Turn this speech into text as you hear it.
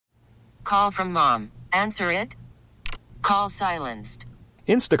Call from mom. Answer it. Call silenced.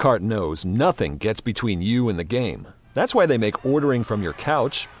 Instacart knows nothing gets between you and the game. That's why they make ordering from your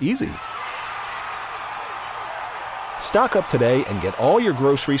couch easy. Stock up today and get all your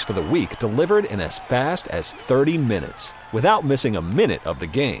groceries for the week delivered in as fast as 30 minutes without missing a minute of the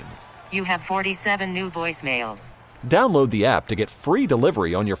game. You have 47 new voicemails. Download the app to get free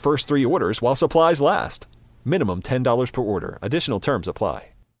delivery on your first 3 orders while supplies last. Minimum $10 per order. Additional terms apply.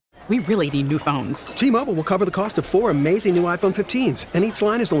 We really need new phones. T-Mobile will cover the cost of 4 amazing new iPhone 15s, and each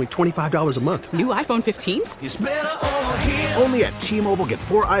line is only $25 a month. New iPhone 15s? It's better over here. Only at T-Mobile, get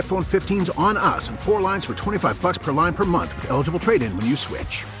 4 iPhone 15s on us and 4 lines for $25 per line per month with eligible trade-in when you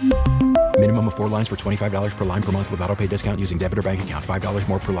switch. Minimum of 4 lines for $25 per line per month with autopay discount using debit or bank account. $5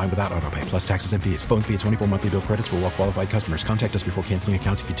 more per line without autopay, plus taxes and fees. Phone fee at 24 monthly bill credits for well-qualified customers. Contact us before canceling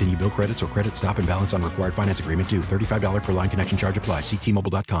account to continue bill credits or credit stop and balance on required finance agreement due. $35 per line connection charge applies. See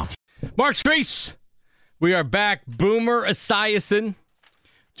T-Mobile.com. Mark Streese, we are back. Boomer Esiason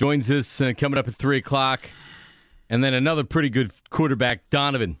joins us coming up at 3 o'clock. And then another pretty good quarterback,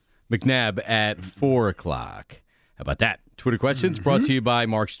 Donovan McNabb, at 4 o'clock. How about that? Twitter questions brought to you by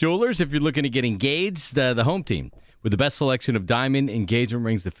Mark's Jewelers. If you're looking to get engaged, the home team with the best selection of diamond engagement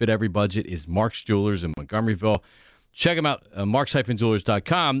rings that fit every budget is Mark's Jewelers in Montgomeryville. Check them out,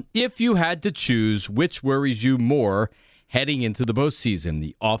 marks-jewelers.com. If you had to choose which worries you more heading into the postseason,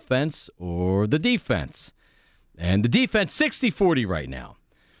 the offense or the defense? And the defense, 60-40 right now.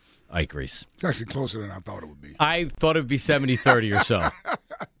 Ike Reese. It's actually closer than I thought it would be. I thought it would be 70-30 or so.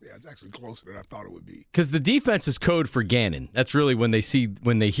 Yeah, it's actually closer than I thought it would be. Because the defense is code for Gannon. That's really when they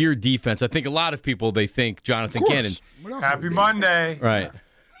hear defense. I think a lot of people, they think Jonathan Gannon. Happy Monday. Right.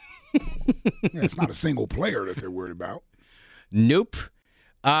 Yeah, it's not a single player that they're worried about. Nope.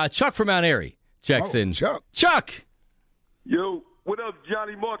 Chuck from Mount Airy checks in. Chuck. Yo, what up,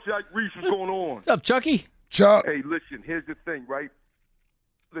 Johnny Marks? Ike Reese, what's going on? What's up, Chucky? Chuck. Hey, listen, here's the thing, right?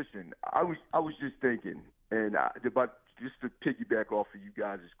 Listen, I was just thinking, and about just to piggyback off of you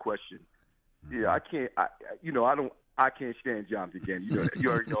guys' question. Yeah, I can't stand Jonathan Gannon. You know that. You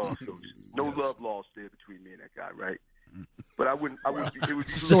already know. So no love lost there between me and that guy, right? But I wouldn't. It would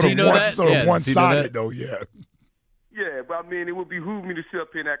be sort of one-sided, though. Yeah. Yeah, but I mean, it would behoove me to sit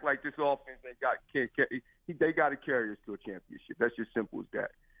up here and act like this offense they got to carry us to a championship. That's just simple as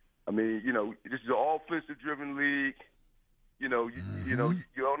that. I mean, this is an offensive-driven league. You're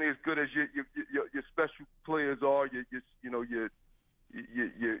only as good as your special players are. Your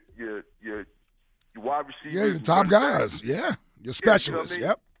wide receivers. Yeah, your top guys. Yeah, your specialists.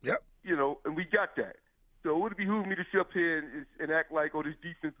 Yep. And we got that. So it would behoove me to sit up here and act like, this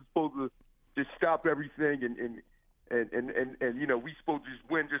defense is supposed to just stop everything and we supposed to just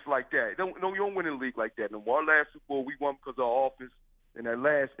win just like that. We don't win in the league like that. No more. Our last Super Bowl, we won because of our offense in that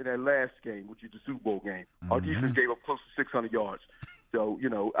last game, which is the Super Bowl game. Our defense gave up close to 600 yards. So,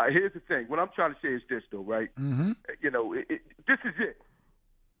 here's the thing. What I'm trying to say is this, though, right? Mm-hmm. This is it.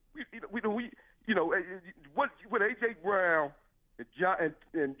 With A.J. Brown and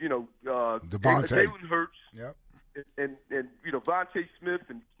Devontae. Jalen Hurts, yep, and Vontae Smith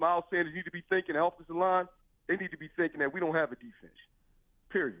and Miles Sanders need to be thinking the offensive line. They need to be thinking that we don't have a defense.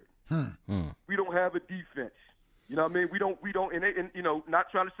 Period. We don't have a defense. You know what I mean? We don't, and not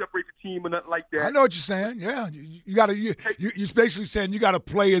trying to separate the team or nothing like that. I know what you're saying. Yeah, you got to. You're basically saying you got to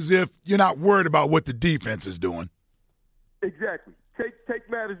play as if you're not worried about what the defense is doing. Exactly. Take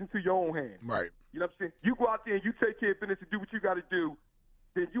matters into your own hands. Right. You know what I'm saying? You go out there and you take care of business and do what you got to do.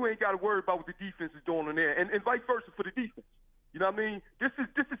 Then you ain't got to worry about what the defense is doing in there, and vice versa for the defense. You know what I mean? This is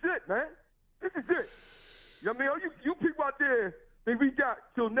it, man. This is it. You know what I mean? You people out there think we got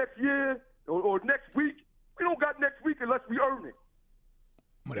till next year or next week. We don't got next week unless we earn it.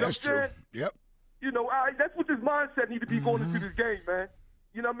 Well, that's true. Yep. That's what this mindset need to be going into this game, man.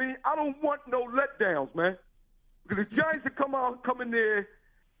 You know what I mean? I don't want no letdowns, man. Because the Giants will come in there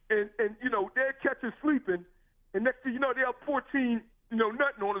and they'll catch us sleeping, and next thing you know, they have 14,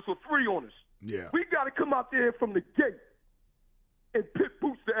 nothing on us or 3 on us. Yeah. We got to come out there from the gate and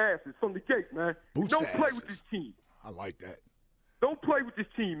boots the asses from the gate, man. Don't play with this team. I like that. Don't play with this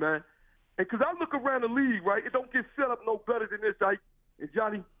team, man. And because I look around the league, right, it don't get set up no better than this, Ike and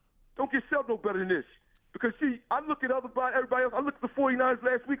Johnny. Don't get set up no better than this. Because, see, I look at everybody else. I looked at the 49ers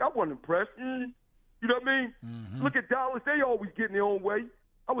last week. I wasn't impressed. You know what I mean? Mm-hmm. Look at Dallas. They always get in their own way.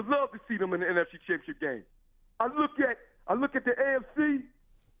 I would love to see them in the NFC Championship game. I look at the AFC.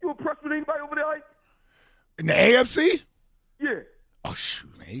 You impressed with anybody over there, Ike? In the AFC? Yeah. Oh,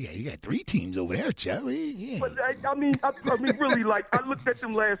 shoot, man. you got 3 teams over there, Charlie. Yeah. But I mean, really, like I looked at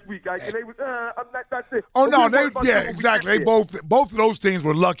them last week, and they was, I'm not saying. Oh no, Exactly. exactly. Both of those teams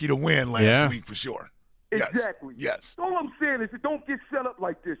were lucky to win last week for sure. Exactly. Yes. All I'm saying is, don't get set up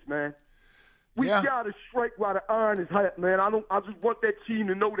like this, man. We gotta strike while the iron is hot, man. I just want that team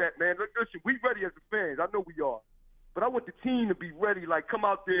to know that, man. Listen, we ready as the fans. I know we are. But I want the team to be ready, like come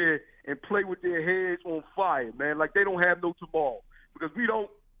out there and play with their heads on fire, man. Like they don't have no tomorrow. Because we don't,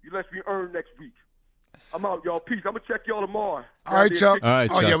 unless we earn next week. I'm out, y'all. Peace. I'm going to check y'all tomorrow. All right, Chuck. All right,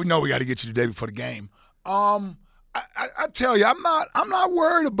 Chuck. Oh, yeah, we know we got to get you the day before the game. I tell you, I'm not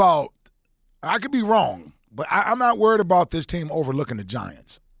worried about – I could be wrong, but I'm not worried about this team overlooking the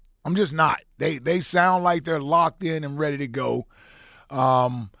Giants. I'm just not. They sound like they're locked in and ready to go.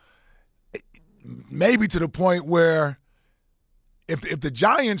 Maybe to the point where if the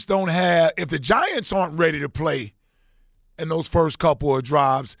Giants aren't ready to play in those first couple of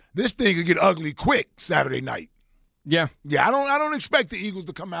drives, this thing could get ugly quick Saturday night. Yeah. Yeah, I don't expect the Eagles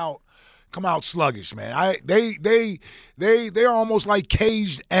to come out sluggish, man. They are almost like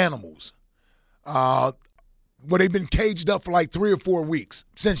caged animals. Where they've been caged up for like 3 or 4 weeks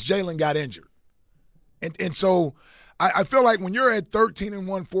since Jalen got injured. And so I feel like when you're at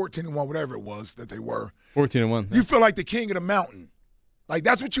 13-1, 14-1, whatever it was that they were, 14-1, you feel like the king of the mountain. Like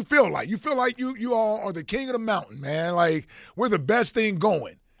that's what you feel like. You feel like you all are the king of the mountain, man. Like we're the best thing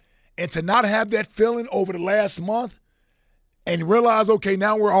going. And to not have that feeling over the last month and realize, okay,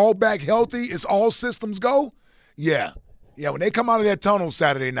 now we're all back healthy, it's all systems go. Yeah. Yeah, when they come out of that tunnel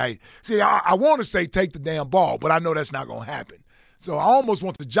Saturday night, see, I want to say take the damn ball, but I know that's not going to happen. So I almost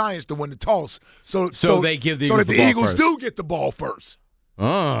want the Giants to win the toss. So they give the Eagles so that the the ball Eagles first. do get the ball first.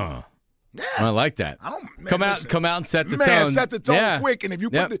 Oh. Yeah. I like that. Come out and set the tone. Man, set the tone Yeah. quick. And if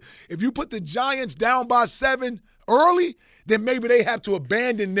you put the Giants down by 7 early, then maybe they have to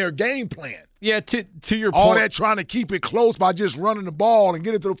abandon their game plan. Yeah, to your point. All that trying to keep it close by just running the ball and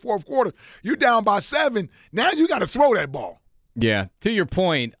get into the fourth quarter. You're down by 7. Now you got to throw that ball. Yeah, to your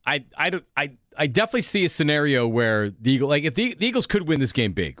point, I definitely see a scenario where the Eagles, like if the Eagles could win this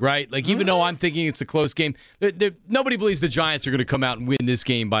game big, right? Like even though I'm thinking it's a close game, nobody believes the Giants are going to come out and win this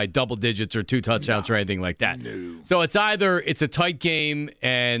game by double digits or 2 touchdowns or anything like that. No. So it's either it's a tight game,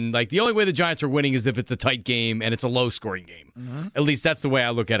 and like the only way the Giants are winning is if it's a tight game and it's a low scoring game. At least that's the way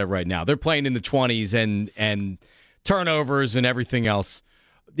I look at it right now. They're playing in the 20s and turnovers and everything else.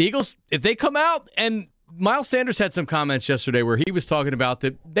 The Eagles, if they come out, and Miles Sanders had some comments yesterday where he was talking about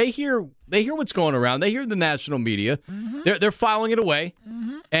that they hear what's going around. They hear the national media. They're filing it away,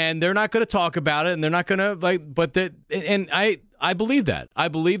 and they're not going to talk about it, and they're not going to and I believe that. I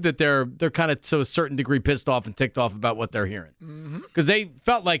believe that they're kind of to a certain degree pissed off and ticked off about what they're hearing because they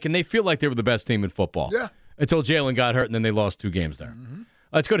felt like and they feel like they were the best team in football. Yeah. Until Jalen got hurt, and then they lost 2 games there.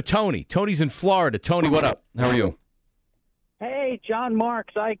 Let's go to Tony. Tony's in Florida. Tony, what up? How are you? Hey, John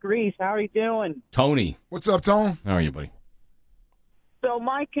Marks, Grease. How are you doing? Tony. What's up, Tone? How are you, buddy? So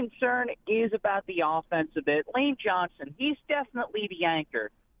my concern is about the offensive bit. Lane Johnson, he's definitely the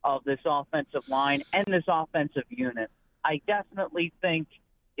anchor of this offensive line and this offensive unit. I definitely think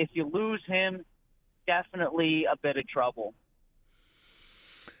if you lose him, definitely a bit of trouble.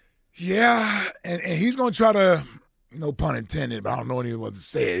 Yeah, and he's going to try to, no pun intended, but I don't know anyone what to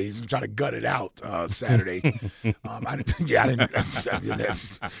say it. He's going to try to gut it out Saturday. I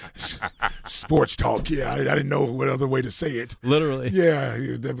didn't. Sports talk. Yeah, I didn't know what other way to say it. Literally.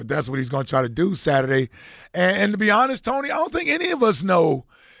 Yeah, but that's what he's going to try to do Saturday. And to be honest, Tony, I don't think any of us know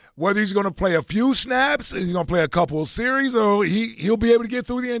whether he's going to play a few snaps, he's going to play a couple of series, or he'll be able to get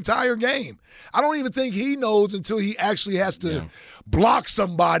through the entire game. I don't even think he knows until he actually has to block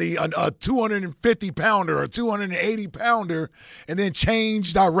somebody, a 250-pounder or a 280-pounder, and then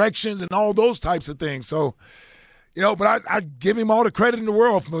change directions and all those types of things. So, but I give him all the credit in the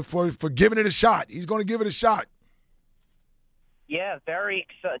world for giving it a shot. He's going to give it a shot. Yeah,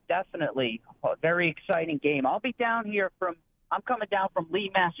 definitely a very exciting game. I'll be down here I'm coming down from Lee,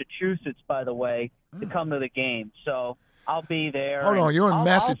 Massachusetts, by the way, to come to the game. So I'll be there. Hold on, you're in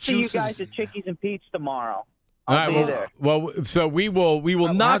Massachusetts? I'll see you guys at Chickies and Pete's tomorrow. I'll be there. Well, so we will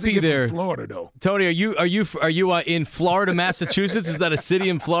not be there. From Florida, though. Tony, are you in Florida, Massachusetts? Is that a city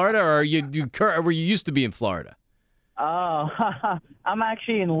in Florida, or were you used to be in Florida? Oh, I'm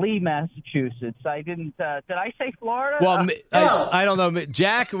actually in Lee, Massachusetts. I didn't. Did I say Florida? Well, I don't know,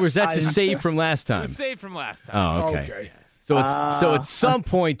 Jack. Or was that just saved from last time? It was saved from last time. Oh, okay. So at some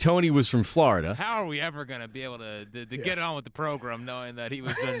point, Tony was from Florida. How are we ever going to be able to get on with the program knowing that he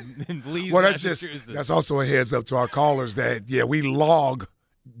was in Lee's, well, Massachusetts? That's also a heads up to our callers that, we log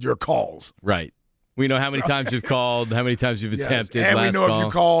your calls. Right. We know how many times you've called, how many times you've attempted. And last we know call. if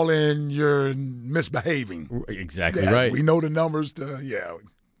you call and you're misbehaving. Exactly right. We know the numbers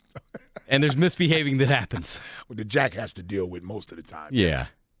And there's misbehaving that happens. The Jack has to deal with most of the time. Yeah.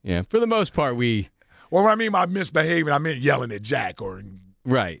 Yes. Yeah. For the most part, Well, what I mean by misbehaving, I mean yelling at Jack or.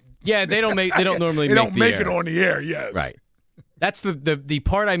 Right. Yeah, they don't normally they make don't the make air. it on the air, yes. Right. That's the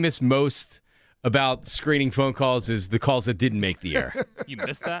part I miss most about screening phone calls is the calls that didn't make the air. You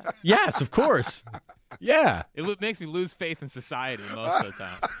missed that? Yes, of course. Yeah. It makes me lose faith in society most of the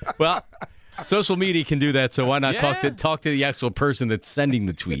time. Well, social media can do that, so why not Yeah. talk to the actual person that's sending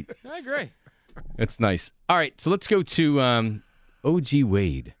the tweet? I agree. That's nice. All right, so let's go to OG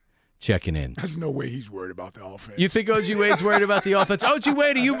Wade checking in. There's no way he's worried about the offense. You think OG Wade's worried about the offense? OG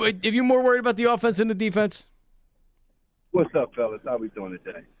Wade, are you more worried about the offense than the defense? What's up, fellas? How we doing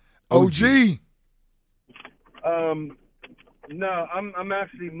today? OG. No, I'm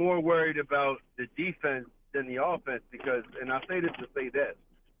actually more worried about the defense than the offense because, and I say this to say this,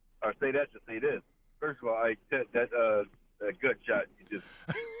 or say that to say this. First of all, that gut shot you just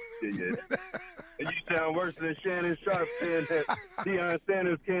did. And you sound worse than Shannon Sharp saying that Deion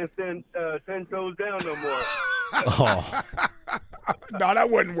Sanders can't stand 10 toes down no more. Oh. No, that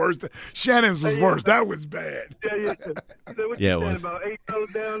wasn't worse. Shannon's was worse. That was bad. Yeah. You said, what Yeah, you it saying was. about 8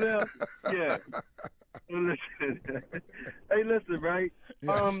 toes down now? Yeah. Well, listen. Hey, listen, right?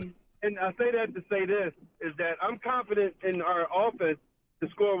 Yes. And I say that to say this, is that I'm confident in our offense to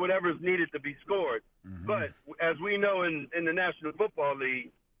score whatever's needed to be scored. Mm-hmm. But as we know in the National Football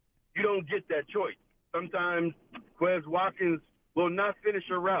League, you don't get that choice. Sometimes Quez Watkins will not finish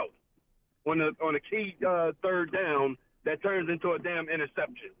a route on a key third down that turns into a damn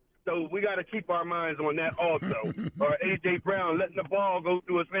interception. So we got to keep our minds on that also. Or A.J. Brown letting the ball go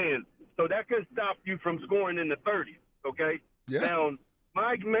through his hands. So that could stop you from scoring in the 30s, okay? Yeah. Now,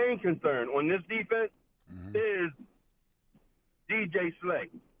 my main concern on this defense is DJ Slay.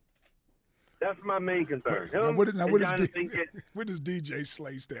 That's my main concern. Now, what does Jonathan where does DJ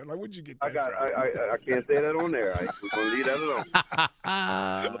Slay stand? Like, where'd you get that I can't say that on there. We're going to leave that alone.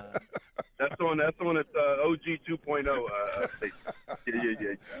 That's on its OG 2.0 station.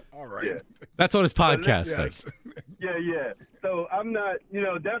 Yeah. All right. Yeah. That's on his podcast. Yes. Yeah. So I'm not,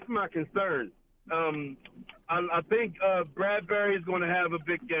 that's my concern. I think Bradbury is going to have a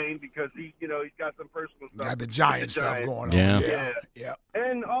big game because he's got some personal stuff. Got the Giant stuff going Yeah. on. Yeah.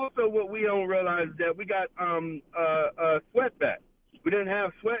 And also what we don't realize is that we got Sweat back. We didn't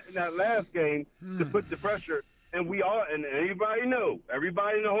have Sweat in that last game to put the pressure. And and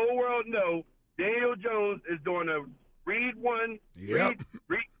everybody in the whole world know Daniel Jones is doing a read one,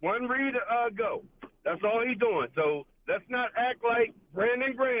 go. That's all he's doing. So let's not act like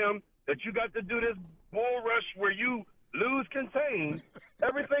Brandon Graham that you got to do this bull rush where you lose contain.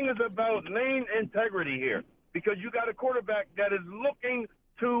 Everything is about lane integrity here because you got a quarterback that is looking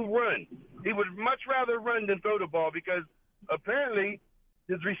to run. He would much rather run than throw the ball because apparently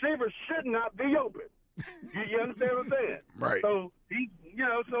his receivers should not be open. You understand what I'm saying? Right. So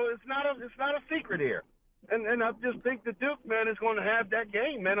so it's not a secret here. And I just think the Duke, man, is going to have that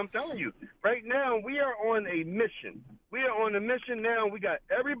game, man. I'm telling you. Right now, we are on a mission. We are on a mission now. We got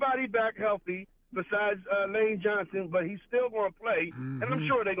everybody back healthy besides Lane Johnson, but he's still going to play. And I'm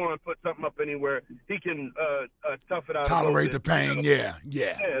sure they're going to put something up anywhere he can tough it out. Tolerate the pain. Yeah.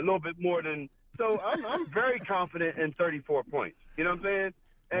 Yeah, a little bit more than. So I'm very confident in 34 points. You know what I'm saying?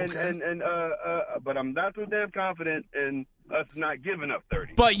 But I'm not so damn confident in us not giving up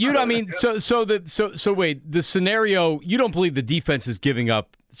 30. But so wait, the scenario, you don't believe the defense is giving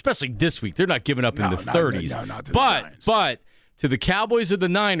up, especially this week. They're not giving up in the 30s. No, not to the Giants. But to the Cowboys or the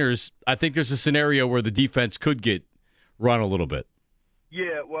Niners, I think there's a scenario where the defense could get run a little bit.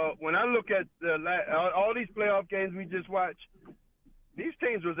 Yeah, well, when I look at all these playoff games we just watched, these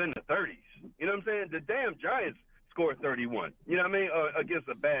teams was in the 30s. You know what I'm saying? The damn Giants scored 31. You know what I mean? Against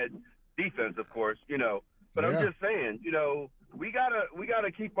a bad defense, of course. But I'm just saying, we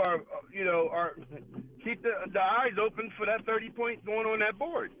gotta keep our keep the eyes open for that 30 points going on that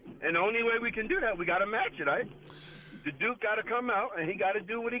board. And the only way we can do that, we gotta match it, right? The Duke gotta come out and he gotta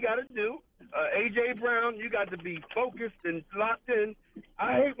do what he gotta do. A.J. Brown, you got to be focused and locked in.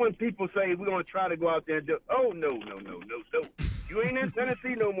 I hate when people say we're gonna try to go out there and do. Oh no. You ain't in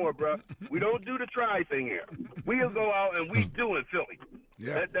Tennessee no more, bro. We don't do the try thing here. We'll go out and we do in Philly.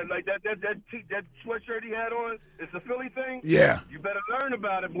 Yeah. That sweatshirt he had on, it's a Philly thing. Yeah. You better learn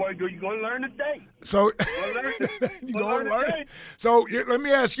about it, boy. You're going to learn today. So you going to learn. So let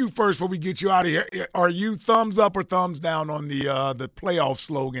me ask you first before we get you out of here. Are you thumbs up or thumbs down on the playoff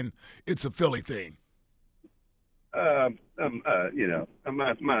slogan, "It's a Philly thing"? I'm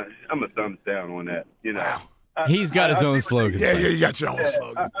a thumbs down on that. You know, He's got his own slogan. Yeah, you got your own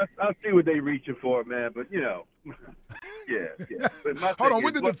slogan. I see what they reaching for, man. But yeah. But hold on,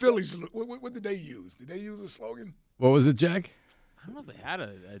 what did the Phillies? What did they use? Did they use a slogan? What was it, Jack? I don't know if they had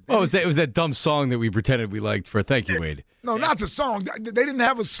a it was that dumb song that we pretended we liked for Thank You, Wade. No, not the song. They didn't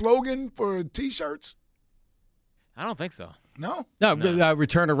have a slogan for T-shirts? I don't think so. No? No.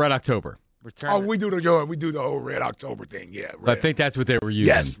 Return to Red October. We do the whole Red October thing, yeah. I think that's what they were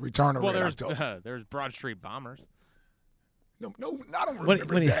using. Yes, Return to Red October. There's Broad Street Bombers. No, I don't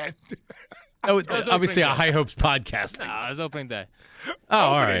remember that. Obviously, a High Hopes podcast. No, it was opening day. Oh,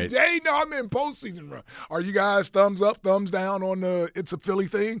 all right. Day? No, I'm in postseason run. Are you guys thumbs up, thumbs down on the It's a Philly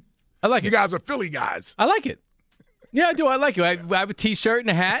thing? I like it. You guys are Philly guys. I like it. Yeah, I do. I like it. I have a T-shirt and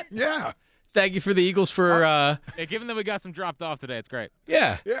a hat. Yeah. Thank you for the Eagles for. Given that we got some dropped off today, it's great.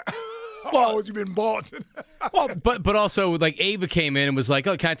 Yeah. Yeah. Well, you've been bought. Well, but also, like, Ava came in and was like,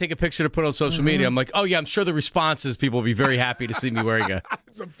 oh, can I take a picture to put on social media? I'm like, oh, yeah, I'm sure the response is people will be very happy to see me wearing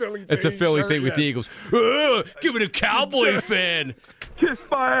it's a Philly thing. It's a Philly shirt, thing with the Eagles. Give it a Cowboy fan. Kiss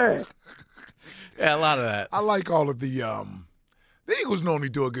my ass. Yeah, a lot of that. I like all of the Eagles normally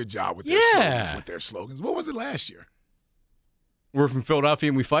do a good job with their slogans, with their slogans. What was it last year? We're from Philadelphia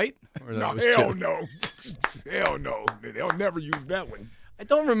and we fight? Or No, hell no. Hell no. They'll never use that one. I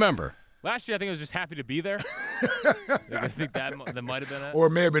don't remember. Last year, I think I was just happy to be there. I think that might have been it. Or it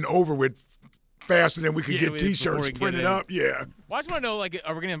may have been over with faster than we could get before T-shirts we printed get up. Yeah. Well, I just want to know, like,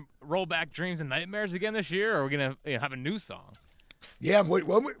 are we going to roll back Dreams and Nightmares again this year, or are we going to have a new song? Yeah,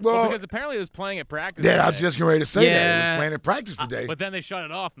 well, because apparently it was playing at practice. Yeah, today. I was just getting ready to say that. It was playing at practice today. But then they shut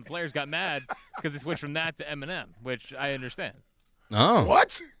it off, and players got mad because they switched from that to Eminem, which I understand. Oh.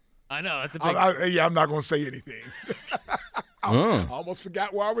 What? I know. That's a big... I'm not going to say anything. I almost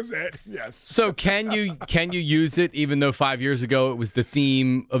forgot where I was at. Yes. So can you use it even though 5 years ago it was the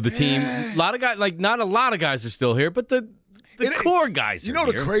theme of the team? A lot of guys, like not a lot of guys are still here, but the core guys. You know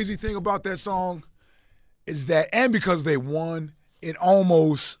the crazy thing about that song is that, and because they won, it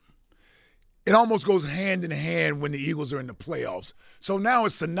almost goes hand in hand when the Eagles are in the playoffs. So now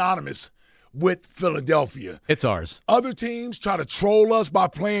it's synonymous with Philadelphia. It's ours. Other teams try to troll us by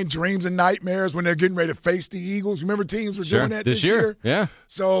playing Dreams and Nightmares when they're getting ready to face the Eagles. Remember teams were doing that this year? Yeah.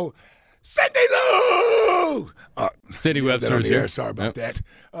 So, Cindy Lou! Cindy Webster's here. Sorry about that.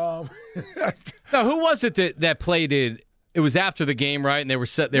 Now, who was it that played it? It was after the game, right? And they were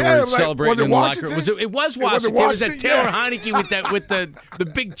celebrating in the locker room. It was Washington. It was that Taylor Heineke with the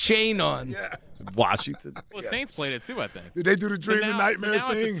big chain on. Yeah. Washington. Well, the Saints played it too, I think. Did they do the Dreams and Nightmares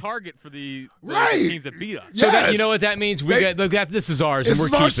thing? It's a target for the teams that beat us. So you know what that means? This is ours, and we're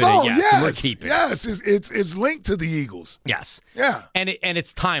keeping it. Yes, and we're keeping it. Yes, it's linked to the Eagles. Yes. Yeah. And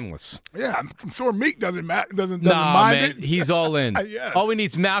it's timeless. Yeah, I'm sure Meek doesn't mind man, it. He's all in. Yes. All we need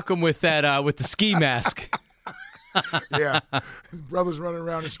is Malcolm with that with the ski mask. Yeah, his brother's running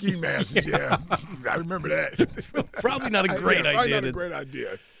around in ski masks. Yeah, I remember that. Probably not a great idea. Probably not a great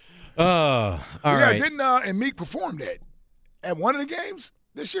idea. All right. Didn't and Meek perform that at one of the games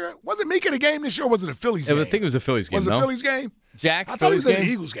this year? Was it Meek at a game this year, or was it a Phillies game? I think it was a Phillies game. Was it a Phillies game? Jack, I thought it was at an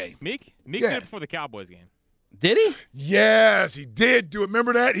Eagles game. Meek did it before the Cowboys game. Did he? Yes, he did do it.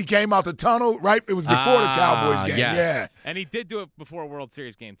 Remember that? He came out the tunnel, right? It was before the Cowboys game. Yes. Yeah. And he did do it before a World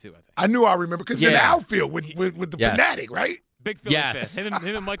Series game, too, I think. I knew I remember because in the outfield with the Fanatic, right? Big Phillies fan.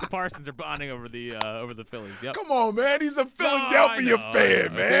 Him and Michael Parsons are bonding over the Phillies. Yep. Come on, man. He's a Philadelphia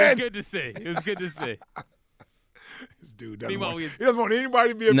fan, man. It was good to see. It was good to see. This dude doesn't want anybody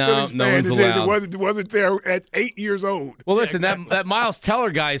to be a Phillies no fan that wasn't there at 8 years old. Well, listen, that Miles Teller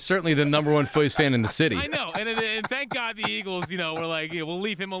guy is certainly the number one Phillies fan in the city. I know, and thank God the Eagles, were like, we'll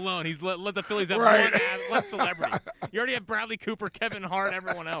leave him alone. He's let the Phillies have one celebrity. You already have Bradley Cooper, Kevin Hart,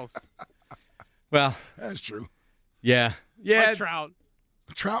 everyone else. Well, that's true. Yeah. Like Trout.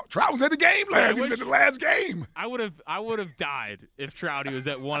 Trout was at the game last. He was at the last game. I would have died if Trouty was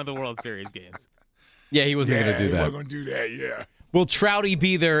at one of the World Series games. Yeah, he wasn't going to do that. He wasn't going to do that, yeah. Will Trouty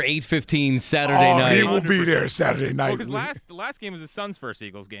be there 8:15 Saturday night? He will be there Saturday night. Well, because the last game was his son's first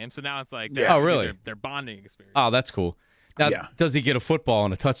Eagles game, so now it's like really? Their bonding experience. Oh, that's cool. Now, does he get a football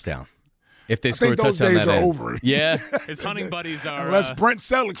and a touchdown? If they score a those touchdown days that are end? over. Yeah. His hunting buddies are. Unless Brent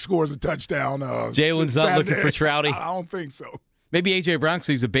Selleck scores a touchdown. Jalen's not looking for Trouty. I don't think so. Maybe A.J. Brown, because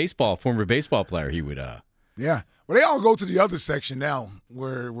he's a former baseball player, he would. Yeah. Well, they all go to the other section now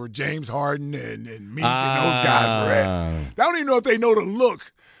where James Harden and Meek and those guys were at. I don't even know if they know the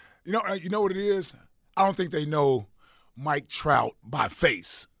look. You know what it is? I don't think they know Mike Trout by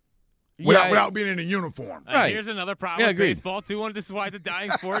face. without being in a uniform. Right. Here's another problem Yeah, with agreed. baseball. This is why it's a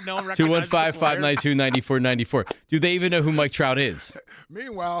dying sport. No one recognizes the players. 215-592-9494. Do they even know who Mike Trout is?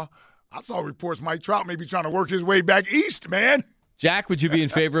 Meanwhile, I saw reports Mike Trout may be trying to work his way back east, man. Jack, would you be in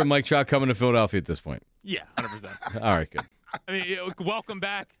favor of Mike Trout coming to Philadelphia at this point? Yeah, 100%. All right, good. I mean, welcome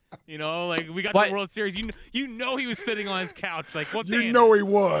back. You know, like we got What? the World Series. You know he was sitting on his couch. Like, well, You damn. know he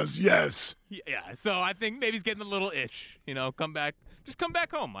was, yes. Yeah. So I think maybe he's getting a little itch. You know, come back. Just come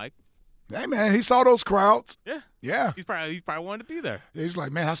back home, Mike. Hey, man, he saw those crowds. Yeah. Yeah. He's probably wanted to be there. He's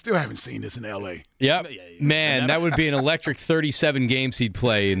like, man, I still haven't seen this in L.A. Yep. Man, that would be an electric 37 games he'd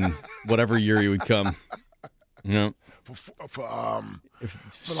play in whatever year he would come. You know, For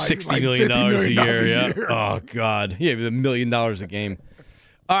like $60 million $50 million a year. a year. Oh, God. Yeah, $1 million a game.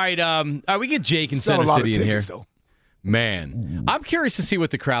 All right, we get Jake in Sell a Center lot City of in here. tickets, though. Man, I'm curious to see what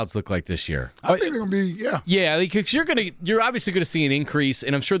the crowds look like this year. I think they're going to be, yeah. Yeah, because you're obviously going to see an increase,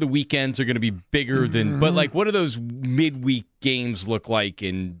 and I'm sure the weekends are going to be bigger than. But like, what do those midweek games look like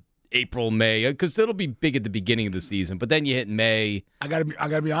in April, May? Because it'll be big at the beginning of the season, but then you hit May. I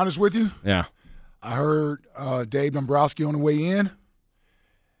gotta be honest with you. Yeah, I heard Dave Dombrowski on the way in,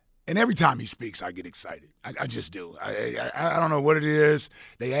 and every time he speaks, I get excited. I just do. I don't know what it is.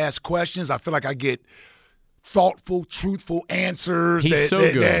 They ask questions. I feel like I get thoughtful, truthful answers. He's so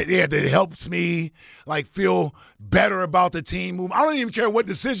good. That helps me like feel better about the team. I don't even care what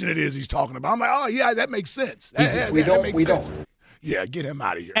decision it is he's talking about. I'm like, oh yeah, that makes sense. That makes sense. Yeah, get him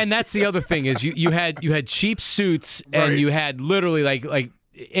out of here. And that's the other thing is you had cheap suits, and Right. you had literally like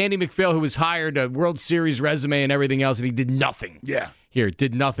Andy McPhail, who was hired, a World Series resume and everything else, and he did nothing. Yeah. Here,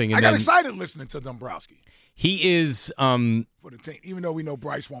 did nothing. And I got then excited listening to Dombrowski He is. for the team, even though we know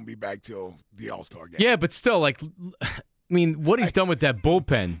Bryce won't be back till the All-Star game. Yeah, but still, like, I mean, what he's done with that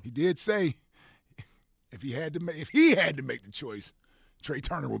bullpen. He did say if he had to make the choice, Trey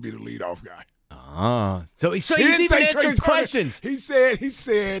Turner would be the leadoff guy. So he's He didn't even say Trey answering Turner. questions. He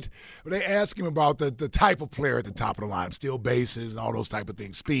said when they asked him about the type of player at the top of the line, steal bases and all those type of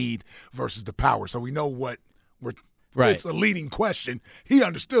things, speed versus the power. So we know what we're. Right. It's a leading question. He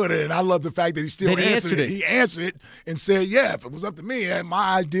understood it, and I love the fact that he still That he answered it. answered it. He answered it and said, yeah, if it was up to me,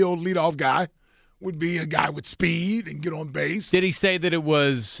 my ideal leadoff guy would be a guy with speed and get on base. Did he say that it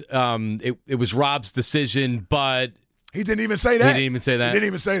was it was Rob's decision, but He didn't even say that. He didn't even say that? He didn't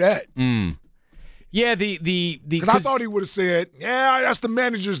even say that. Yeah, the Because I thought he would have said, yeah, that's the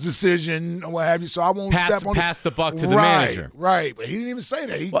manager's decision or what have you, so I won't step on pass the buck to the Right, manager. Right, but he didn't even say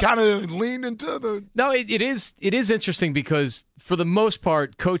that. He kind of leaned into the No, it is interesting because for the most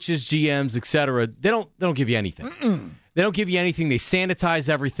part, coaches, GMs, etc., they don't give you anything. They don't give you anything. They sanitize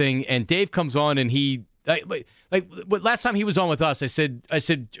everything. And Dave comes on and he like last time he was on with us, I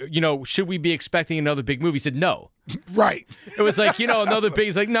said, you know, should we be expecting another big move? He said no. Right. It was like, you know, another big.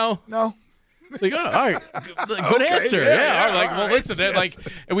 He's like, no. It's like, oh, all right, good Okay, answer. yeah, I'm like, all well, right, listen, yes. like,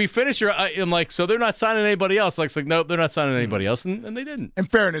 and we finish. I'm like, so they're not signing anybody else. Like, it's like, nope, they're not signing anybody else, and they didn't. In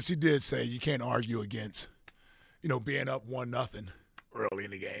fairness, he did say you can't argue against, you know, being up 1-0 early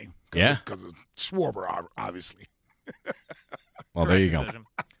in the game. Yeah. Because of Schwarber, obviously. Well, there you go.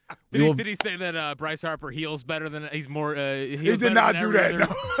 Decision. Did he say that Bryce Harper heals better than he's more? He did not do that.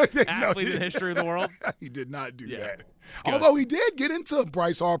 No. Athlete in the history of the world. He did not do that. good. Although he did get into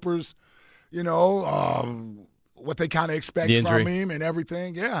Bryce Harper's, you know, what they kind of expect The from injury. him and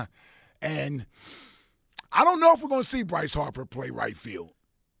everything. Yeah. And I don't know if we're going to see Bryce Harper play right field.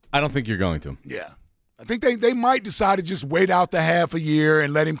 I don't think you're going to. Yeah. I think they might decide to just wait out the half a year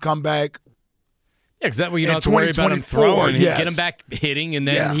and let him come back. Yeah, because that way you In don't have to worry about him 2024, throwing. yes. Get him back hitting, and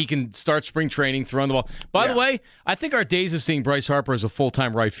then Yeah. he can start spring training throwing the ball. By the way, I think our days of seeing Bryce Harper as a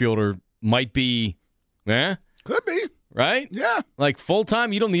full-time right fielder might be, Could be. right? Yeah. Like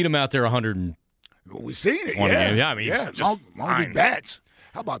full-time, you don't need him out there 100. We've seen it. One Yeah. game. Yeah, I mean, yeah. just Long as he fine. bats.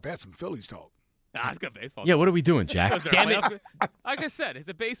 How about that? Some Phillies talk. Nah, it's good baseball. Yeah, what are we doing, Jack? Damn it. Like I said, it's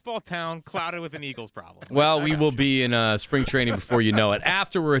a baseball town clouded with an Eagles problem. Well, we will be in spring training before you know it,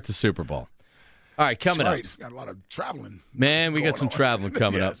 after we're at the Super Bowl. All right, coming That's up. right. It's got a lot of traveling. Man, we got going some on. traveling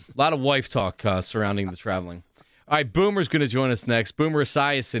coming Yes. up. A lot of wife talk surrounding the traveling. All right, Boomer's going to join us next. Boomer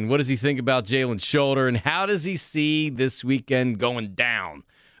Esiason, what does he think about Jalen's shoulder, and how does he see this weekend going down?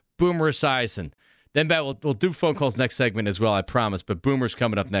 Boomer Esiason. Then we'll do phone calls next segment as well, I promise. But Boomer's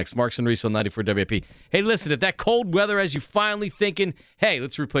coming up next. Marks and Reese on 94 WIP. Hey, listen, if that cold weather has you finally thinking, hey,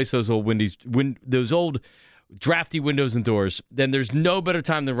 let's replace those old those old drafty windows and doors, then there's no better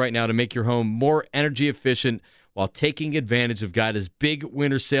time than right now to make your home more energy efficient while taking advantage of Guida's big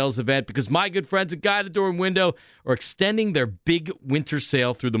winter sales event, because my good friends at Guida Door and Window are extending their big winter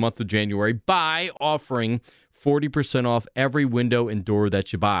sale through the month of January by offering 40% off every window and door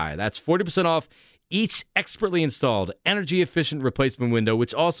that you buy. That's 40% off each expertly installed energy-efficient replacement window,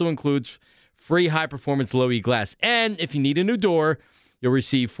 which also includes free high-performance low-E glass. And if you need a new door, you'll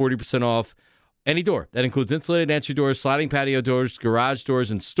receive 40% off any door. That includes insulated entry doors, sliding patio doors, garage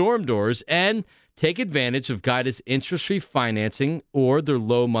doors, and storm doors. And take advantage of Guida's interest-free financing or their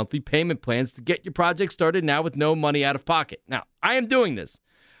low monthly payment plans to get your project started now with no money out of pocket. Now, I am doing this.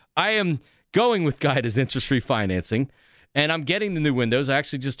 I am going with Guida's interest-free financing, and I'm getting the new windows. I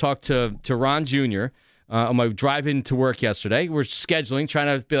actually just talked to Ron Jr. On my drive into work yesterday. We're scheduling,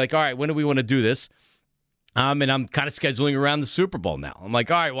 trying to be like, all right, when do we want to do this? And I'm kind of scheduling around the Super Bowl now. I'm like,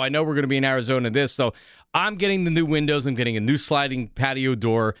 all right, well, I know we're going to be in Arizona this, so I'm getting the new windows. I'm getting a new sliding patio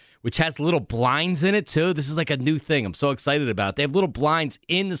door, which has little blinds in it, too. This is like a new thing. I'm so excited about it. They have little blinds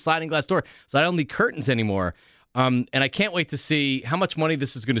in the sliding glass door, so I don't need curtains anymore. And I can't wait to see how much money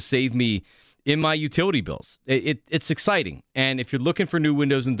this is going to save me in my utility bills. It's exciting. And if you're looking for new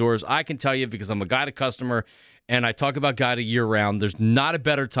windows and doors, I can tell you, because I'm a Guida customer, and I talk about Guida year-round, there's not a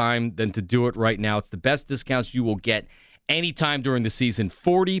better time than to do it right now. It's the best discounts you will get anytime during the season,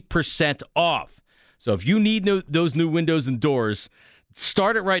 40% off. So if you need those new windows and doors,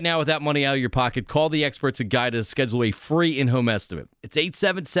 start it right now with that money out of your pocket. Call the experts at Guida to schedule a free in-home estimate. It's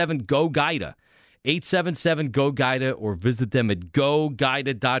 877-GO-GUIDA, 877-GO-GUIDA, or visit them at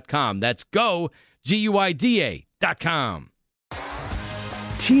GoGuida.com. That's go, GUIDA.com.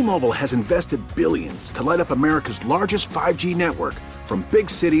 T-Mobile has invested billions to light up America's largest 5G network, from big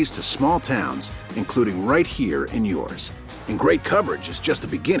cities to small towns, including right here in yours. And great coverage is just the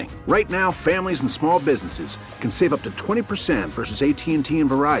beginning. Right now, families and small businesses can save up to 20% versus AT&T and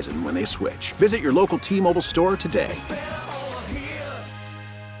Verizon when they switch. Visit your local T-Mobile store today.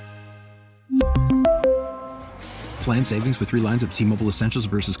 Plan savings with 3 lines of T-Mobile Essentials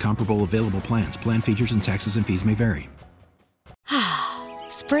versus comparable available plans. Plan features and taxes and fees may vary.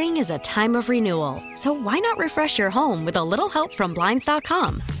 Spring is a time of renewal, so why not refresh your home with a little help from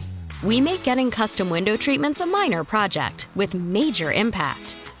Blinds.com? We make getting custom window treatments a minor project with major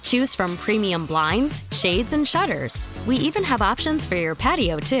impact. Choose from premium blinds, shades, and shutters. We even have options for your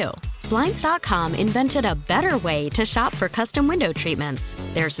patio, too. Blinds.com invented a better way to shop for custom window treatments.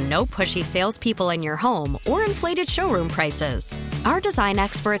 There's no pushy salespeople in your home or inflated showroom prices. Our design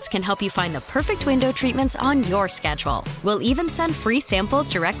experts can help you find the perfect window treatments on your schedule. We'll even send free samples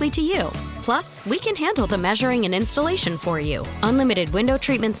directly to you. Plus, we can handle the measuring and installation for you. Unlimited window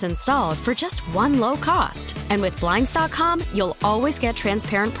treatments installed for just one low cost. And with Blinds.com, you'll always get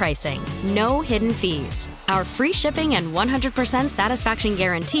transparent pricing. No hidden fees. Our free shipping and 100% satisfaction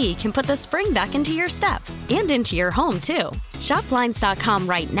guarantee can put the spring back into your step and into your home, too. Shop Blinds.com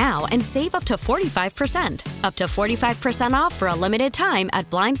right now and save up to 45%. Up to 45% off for a limited time at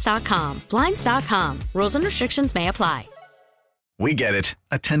Blinds.com. Blinds.com. Rules and restrictions may apply. We get it.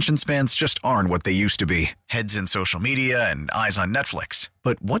 Attention spans just aren't what they used to be. Heads in social media and eyes on Netflix.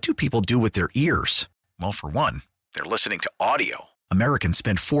 But what do people do with their ears? Well, for one, they're listening to audio. Americans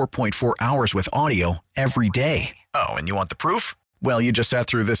spend 4.4 hours with audio every day. Oh, and you want the proof? Well, you just sat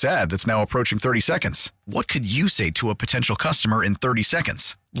through this ad that's now approaching 30 seconds. What could you say to a potential customer in 30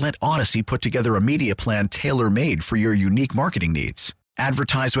 seconds? Let Odyssey put together a media plan tailor-made for your unique marketing needs.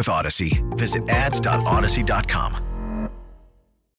 Advertise with Odyssey. Visit ads.odyssey.com.